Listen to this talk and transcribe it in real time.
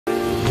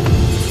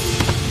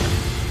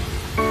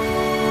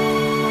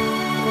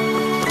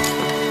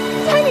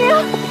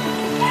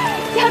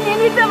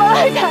你怎么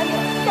了，佳明？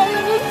佳明，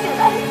你起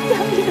来，佳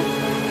明，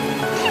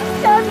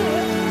佳明，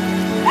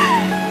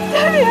佳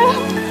明，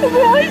你不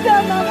要想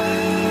妈妈。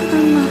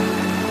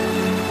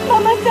妈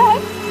妈在，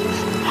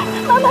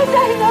妈妈在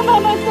呢，妈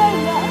妈在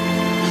呢。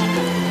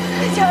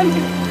佳明，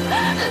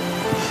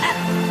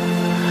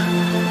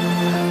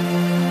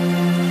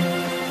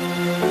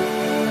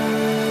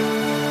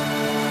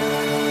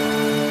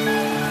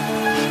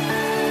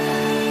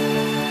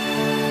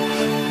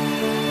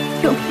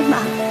有病吗，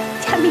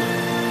佳明？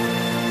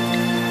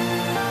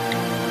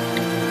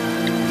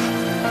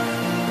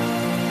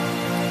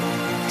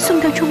送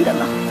得中的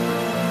吗？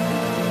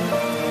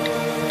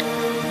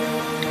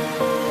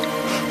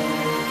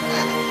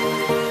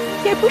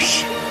也不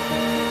是。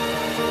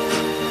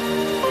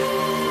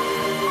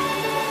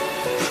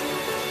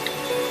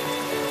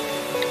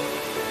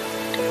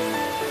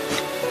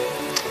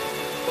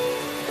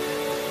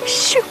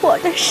是我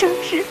的生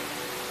日，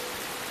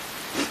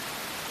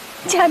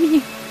佳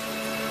明，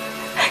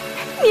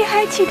你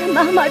还记得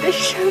妈妈的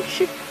生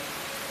日？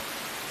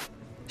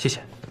谢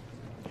谢。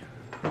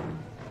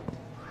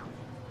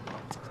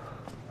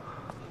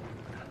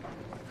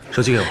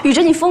手机给我。宇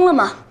哲，你疯了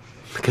吗？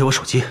给我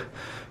手机。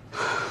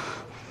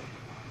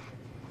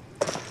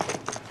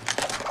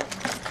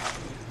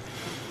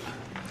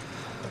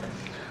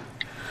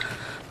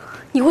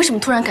你为什么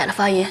突然改了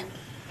发言？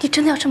你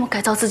真的要这么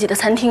改造自己的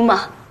餐厅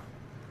吗？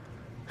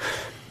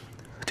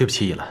对不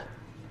起，依兰，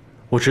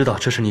我知道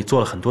这是你做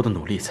了很多的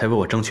努力才为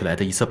我争取来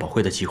的一次宝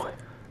贵的机会，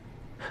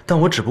但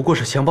我只不过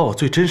是想把我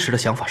最真实的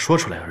想法说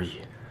出来而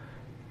已。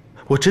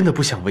我真的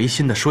不想违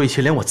心的说一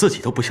些连我自己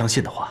都不相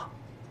信的话。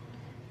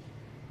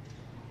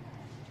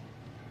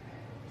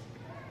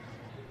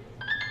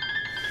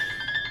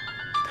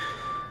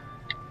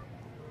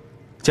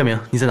佳明，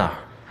你在哪儿？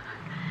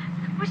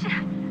不是，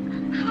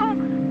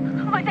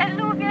我在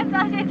路边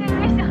发现这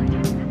位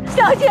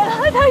小姐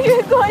了，她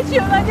晕过去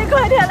了，你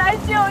快点来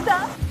救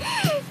她！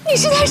你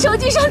是他手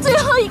机上最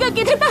后一个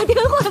给他打电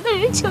话的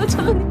人，求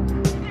求你，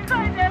你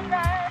快点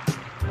来！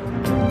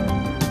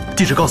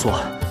地址告诉我。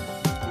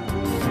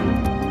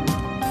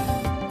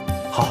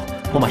好，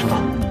我马上到。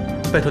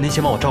拜托您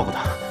先帮我照顾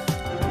她。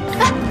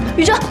哎，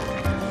宇哲，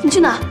你去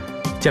哪？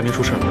佳明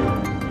出事了。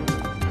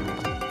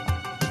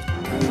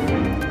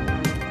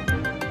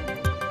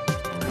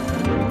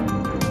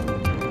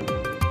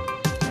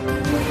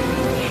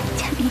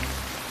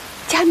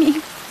佳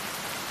明，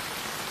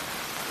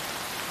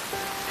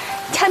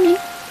佳明，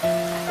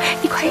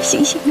你快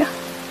醒醒啊！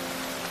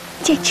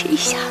坚持一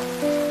下，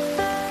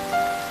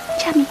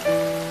佳明，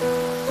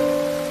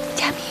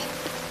佳明，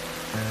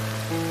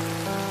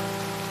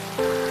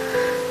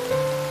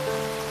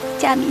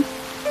佳明，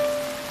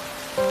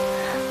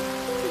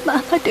妈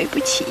妈对不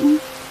起你。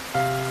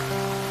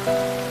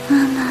妈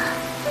妈，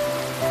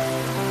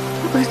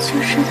我就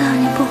知道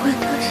你不会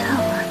丢下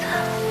我的。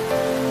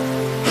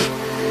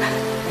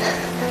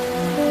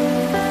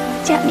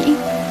佳明，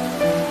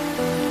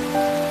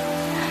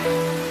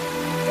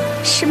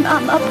是妈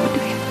妈不对。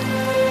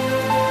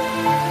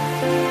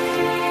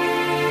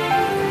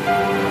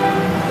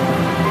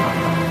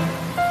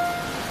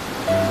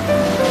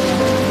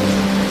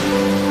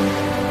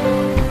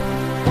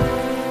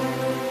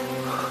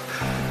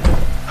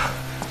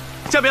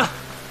佳明，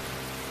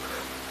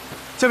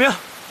佳明，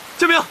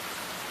佳明！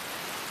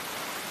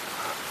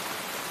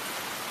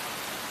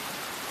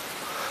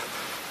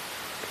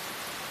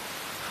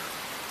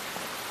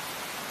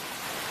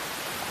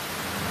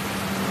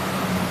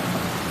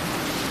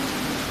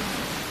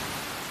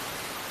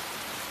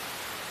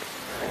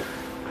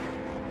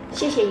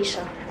谢谢医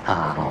生。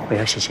啊，我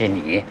要谢谢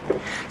你，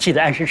记得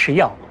按时吃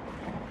药。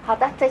好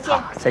的，再见。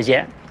好，再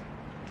见。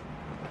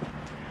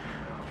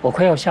我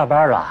快要下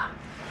班了，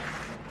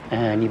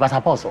你把他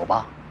抱走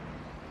吧。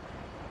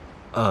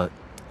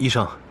医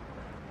生，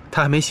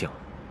他还没醒，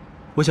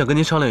我想跟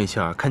您商量一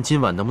下，看今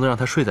晚能不能让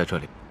他睡在这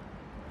里。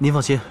您放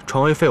心，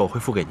床位费我会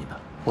付给您的。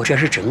我这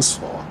是诊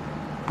所，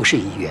不是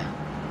医院，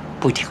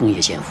不提供夜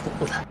间服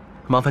务的。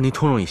麻烦您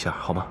通融一下，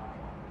好吗？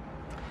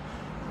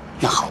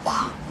那好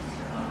吧，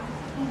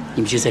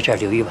你们就在这儿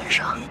留一晚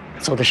上，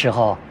走的时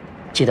候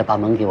记得把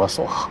门给我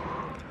锁好。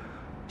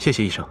谢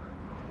谢医生。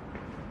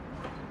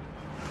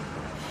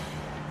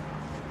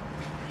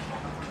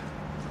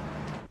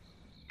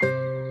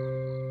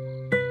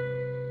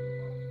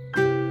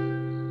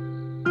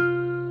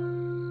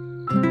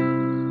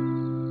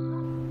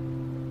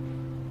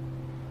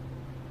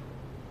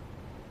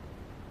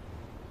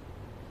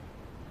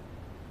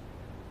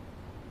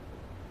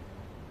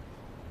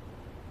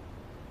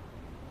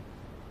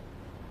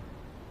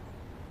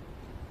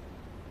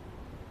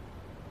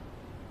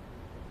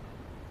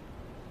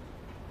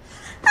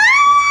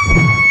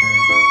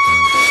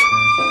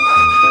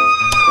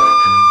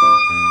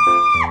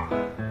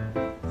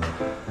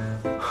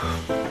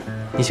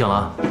你醒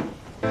了？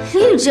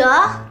李宇哲，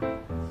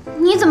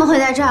你怎么会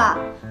在这儿？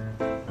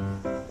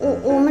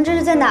我们这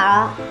是在哪儿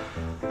啊？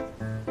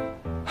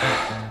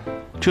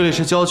这里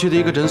是郊区的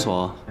一个诊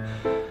所。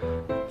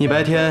你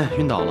白天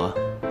晕倒了。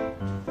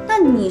那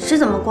你是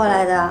怎么过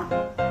来的？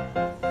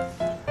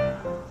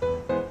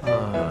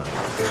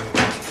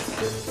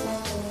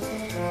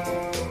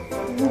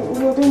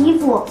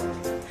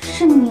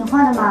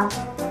话的吗？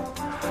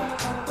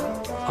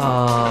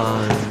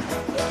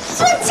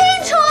说清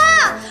楚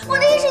啊！我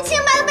的意识清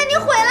白的被你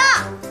毁了。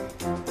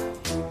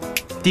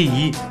第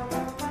一，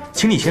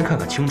请你先看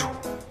看清楚，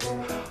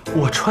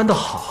我穿的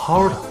好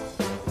好的，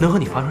能和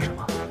你发生什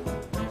么？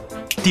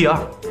第二，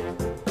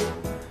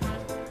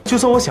就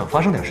算我想发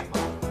生点什么，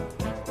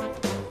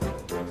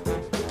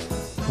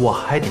我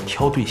还得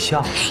挑对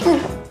象。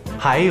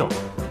还有，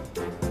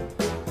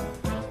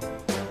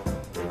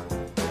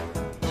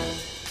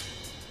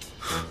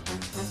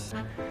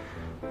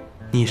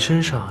你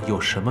身上有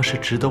什么是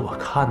值得我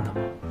看的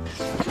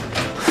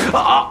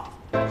吗？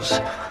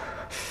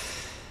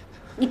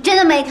你真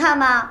的没看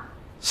吗？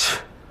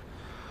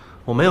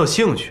我没有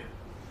兴趣。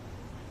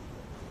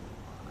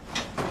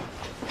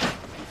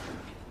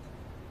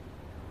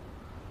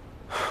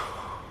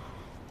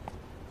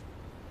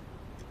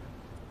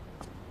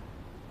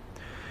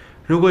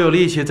如果有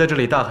力气在这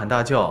里大喊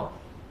大叫，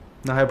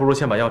那还不如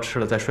先把药吃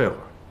了再睡会儿。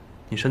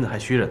你身子还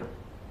虚着呢。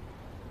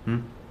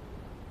嗯。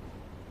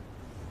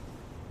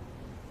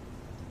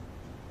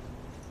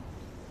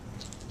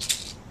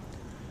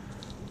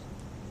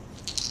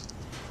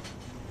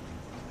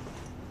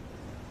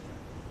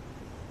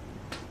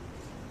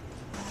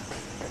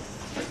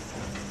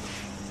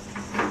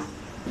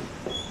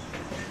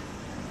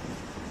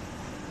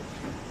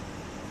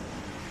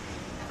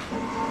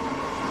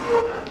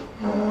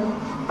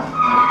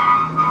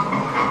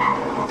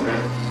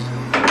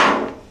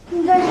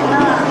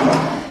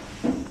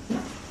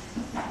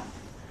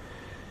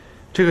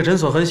这个诊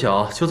所很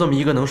小，就这么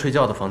一个能睡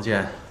觉的房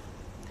间。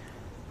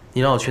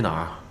你让我去哪儿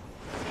啊？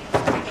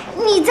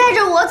你载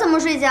着我怎么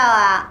睡觉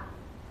啊？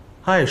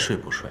爱睡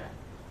不睡，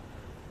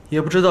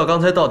也不知道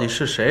刚才到底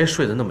是谁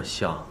睡得那么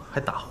香，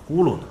还打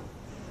呼噜呢。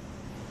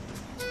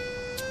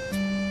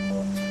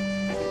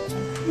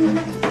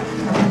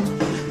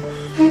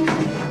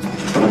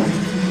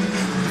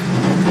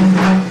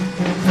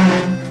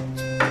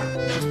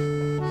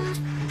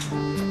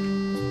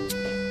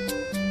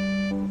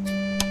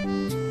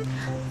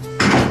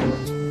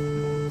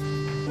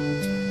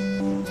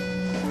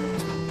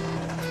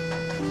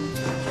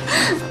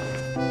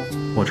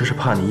我这是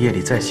怕你夜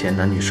里再嫌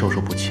男女授受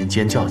不亲，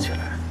尖叫起来，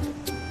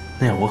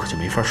那样我可就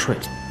没法睡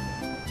了。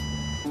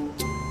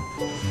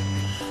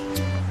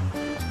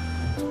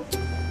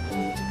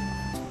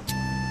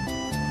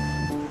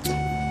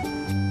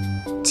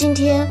今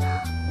天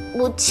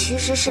我其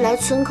实是来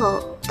村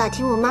口打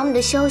听我妈妈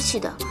的消息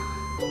的，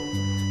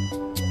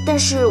但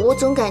是我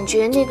总感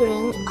觉那个人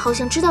好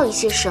像知道一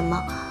些什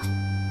么，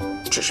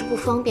只是不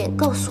方便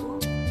告诉我。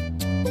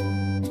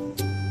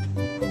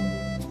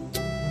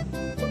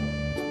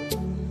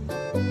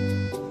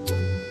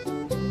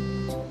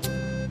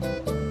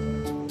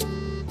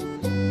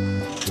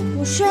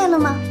你睡了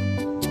吗？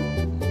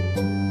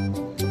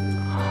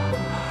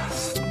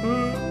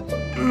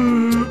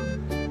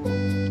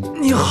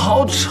你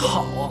好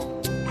吵